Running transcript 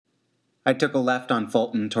I took a left on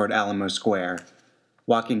Fulton toward Alamo Square,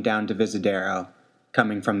 walking down to Visadero,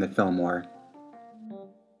 coming from the Fillmore.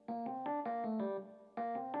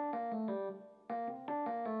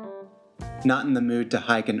 Not in the mood to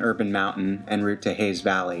hike an urban mountain en route to Hayes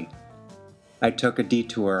Valley, I took a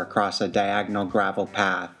detour across a diagonal gravel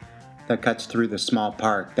path that cuts through the small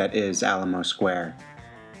park that is Alamo Square.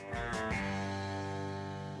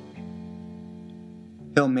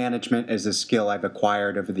 Hill management is a skill I've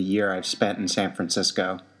acquired over the year I've spent in San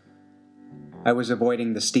Francisco. I was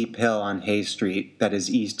avoiding the steep hill on Hayes Street that is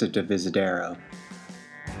east of Divisadero.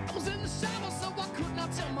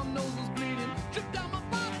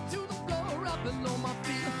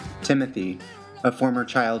 Timothy, a former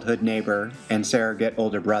childhood neighbor and surrogate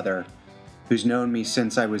older brother, who's known me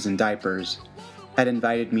since I was in diapers, had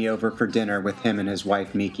invited me over for dinner with him and his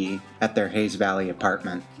wife Miki at their Hayes Valley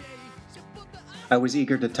apartment. I was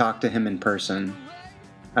eager to talk to him in person.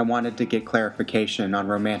 I wanted to get clarification on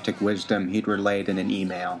romantic wisdom he'd relayed in an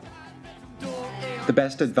email. The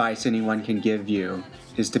best advice anyone can give you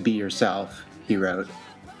is to be yourself, he wrote.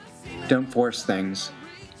 Don't force things.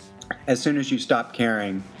 As soon as you stop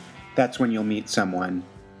caring, that's when you'll meet someone.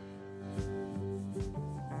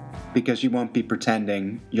 Because you won't be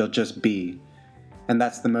pretending, you'll just be. And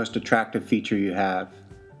that's the most attractive feature you have.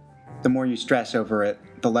 The more you stress over it,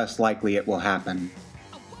 the less likely it will happen.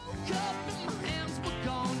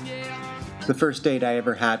 The first date I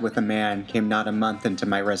ever had with a man came not a month into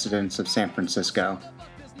my residence of San Francisco,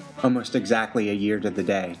 almost exactly a year to the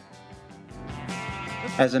day.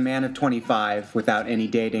 As a man of 25 without any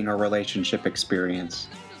dating or relationship experience,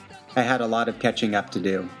 I had a lot of catching up to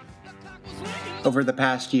do. Over the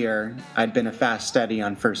past year, I'd been a fast study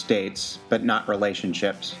on first dates, but not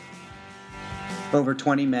relationships. Over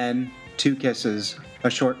 20 men, 2 kisses, a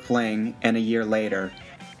short fling, and a year later,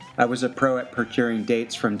 I was a pro at procuring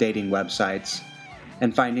dates from dating websites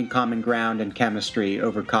and finding common ground and chemistry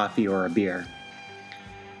over coffee or a beer.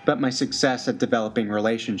 But my success at developing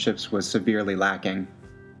relationships was severely lacking.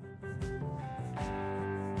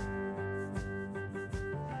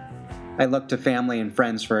 I looked to family and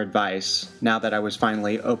friends for advice now that I was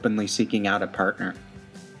finally openly seeking out a partner.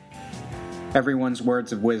 Everyone's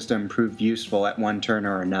words of wisdom proved useful at one turn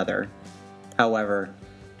or another. However,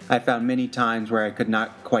 I found many times where I could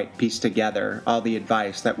not quite piece together all the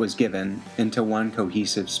advice that was given into one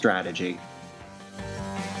cohesive strategy.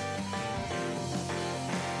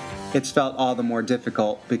 It's felt all the more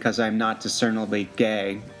difficult because I am not discernibly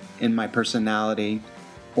gay in my personality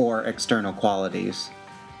or external qualities,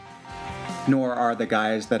 nor are the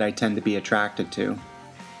guys that I tend to be attracted to.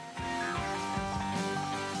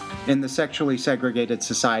 In the sexually segregated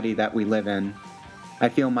society that we live in, I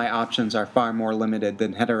feel my options are far more limited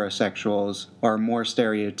than heterosexuals or more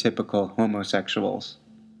stereotypical homosexuals.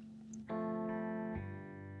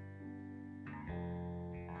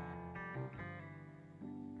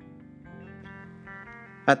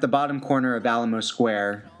 At the bottom corner of Alamo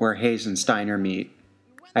Square, where Hayes and Steiner meet,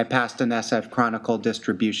 I passed an SF Chronicle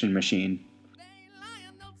distribution machine.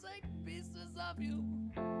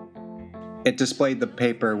 It displayed the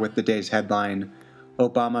paper with the day's headline,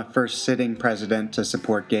 Obama First Sitting President to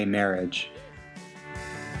Support Gay Marriage.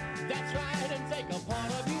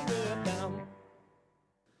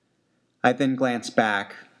 I then glanced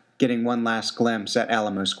back, getting one last glimpse at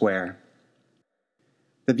Alamo Square.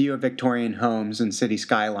 The view of Victorian homes and city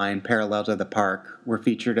skyline parallel to the park were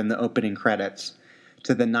featured in the opening credits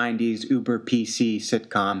to the 90s Uber PC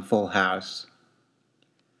sitcom Full House.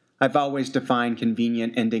 I've always defined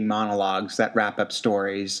convenient ending monologues that wrap up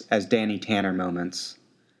stories as Danny Tanner moments.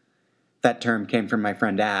 That term came from my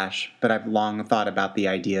friend Ash, but I've long thought about the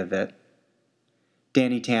idea of it.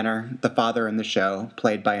 Danny Tanner, the father in the show,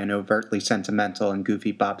 played by an overtly sentimental and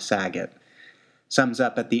goofy Bob Saget, sums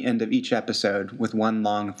up at the end of each episode with one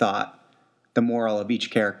long thought, the moral of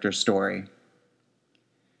each character's story.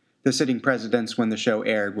 The sitting presidents when the show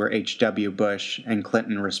aired were H.W. Bush and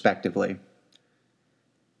Clinton, respectively.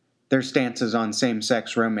 Their stances on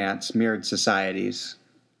same-sex romance mirrored society's,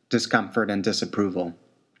 discomfort and disapproval.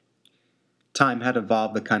 Time had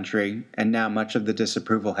evolved the country, and now much of the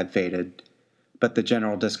disapproval had faded, but the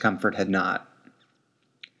general discomfort had not.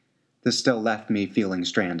 This still left me feeling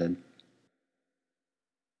stranded.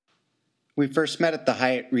 We first met at the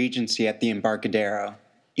Hyatt Regency at the Embarcadero.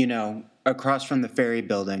 You know, across from the ferry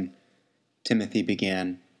building, Timothy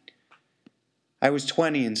began. I was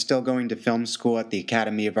 20 and still going to film school at the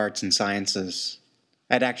Academy of Arts and Sciences.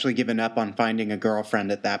 I'd actually given up on finding a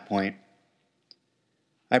girlfriend at that point.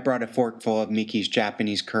 I brought a forkful of Miki's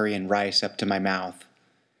Japanese curry and rice up to my mouth,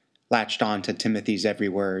 latched on to Timothy's every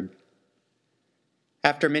word.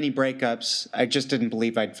 After many breakups, I just didn't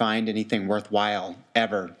believe I'd find anything worthwhile,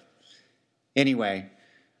 ever. Anyway,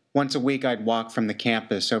 once a week I'd walk from the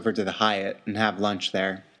campus over to the Hyatt and have lunch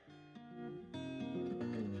there.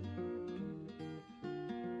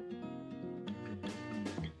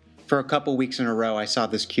 For a couple weeks in a row, I saw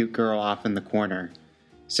this cute girl off in the corner,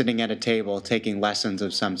 sitting at a table taking lessons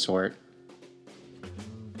of some sort.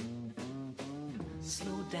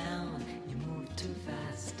 Slow down, you move too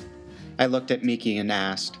fast. I looked at Miki and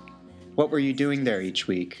asked, "What were you doing there each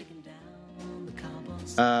week?"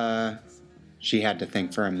 She had to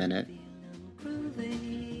think for a minute.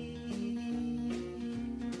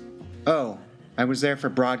 "Oh, I was there for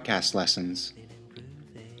broadcast lessons."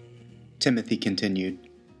 Timothy continued.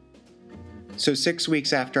 "So 6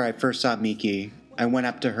 weeks after I first saw Miki, I went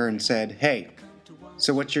up to her and said, 'Hey,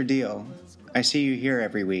 so what's your deal? I see you here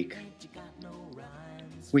every week.'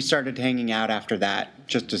 We started hanging out after that,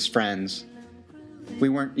 just as friends. We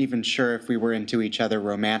weren't even sure if we were into each other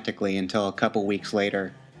romantically until a couple weeks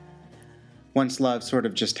later. Once love sort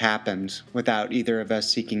of just happened, without either of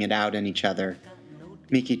us seeking it out in each other,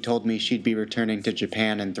 Miki told me she'd be returning to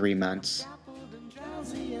Japan in 3 months.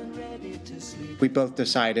 We both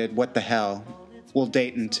decided, what the hell, we'll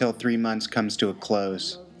date until 3 months comes to a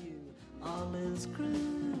close.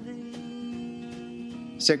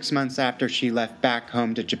 6 months after she left back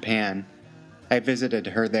home to Japan, I visited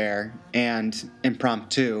her there, and,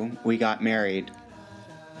 impromptu, we got married.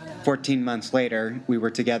 14 months later, we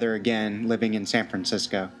were together again, living in San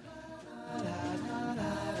Francisco."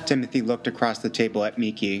 Timothy looked across the table at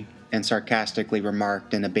Miki and sarcastically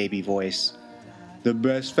remarked in a baby voice, "The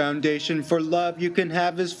best foundation for love you can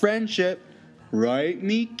have is friendship. Right,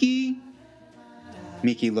 Miki?"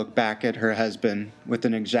 Miki looked back at her husband with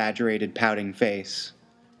an exaggerated pouting face.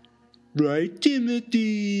 "Right,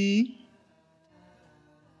 Timothy?"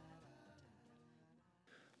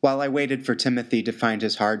 While I waited for Timothy to find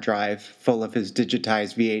his hard drive full of his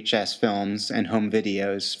digitized VHS films and home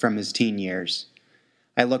videos from his teen years,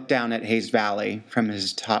 I looked down at Hayes Valley from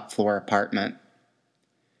his top-floor apartment.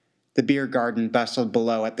 The beer garden bustled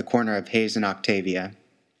below at the corner of Hayes and Octavia.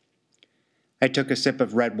 I took a sip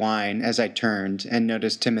of red wine as I turned and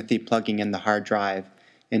noticed Timothy plugging in the hard drive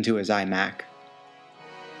into his iMac.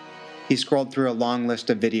 He scrolled through a long list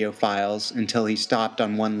of video files until he stopped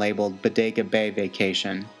on one labeled Bodega Bay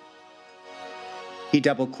Vacation. He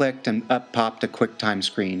double-clicked and up popped a QuickTime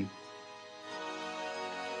screen.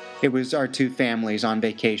 It was our two families on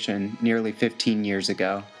vacation nearly 15 years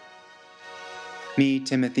ago. Me,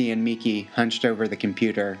 Timothy, and Miki hunched over the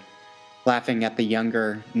computer, laughing at the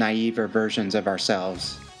younger, naiver versions of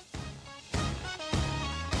ourselves.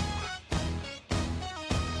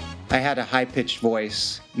 I had a high-pitched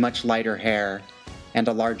voice, much lighter hair, and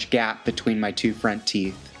a large gap between my two front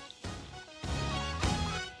teeth.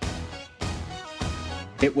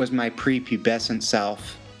 It was my prepubescent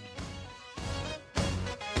self.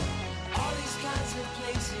 All these kinds of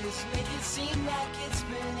places make it seem like it's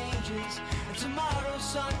been ages. And tomorrow's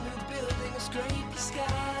sun new building, a scrape the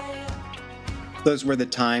sky. Those were the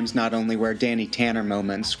times not only where Danny Tanner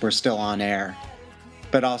moments were still on air,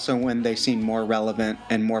 but also when they seemed more relevant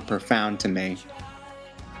and more profound to me.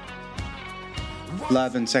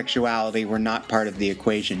 Love and sexuality were not part of the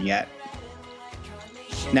equation yet.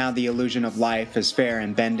 Now the illusion of life as fair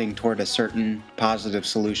and bending toward a certain positive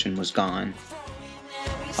solution was gone.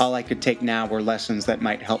 All I could take now were lessons that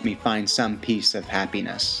might help me find some piece of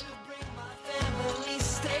happiness.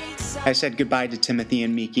 I said goodbye to Timothy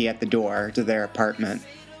and Miki at the door to their apartment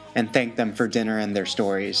and thanked them for dinner and their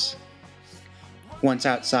stories. Once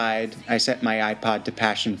outside, I set my iPod to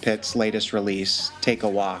Passion Pit's latest release, Take a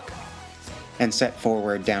Walk, and set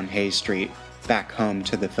forward down Hayes Street, back home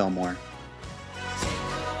to the Fillmore.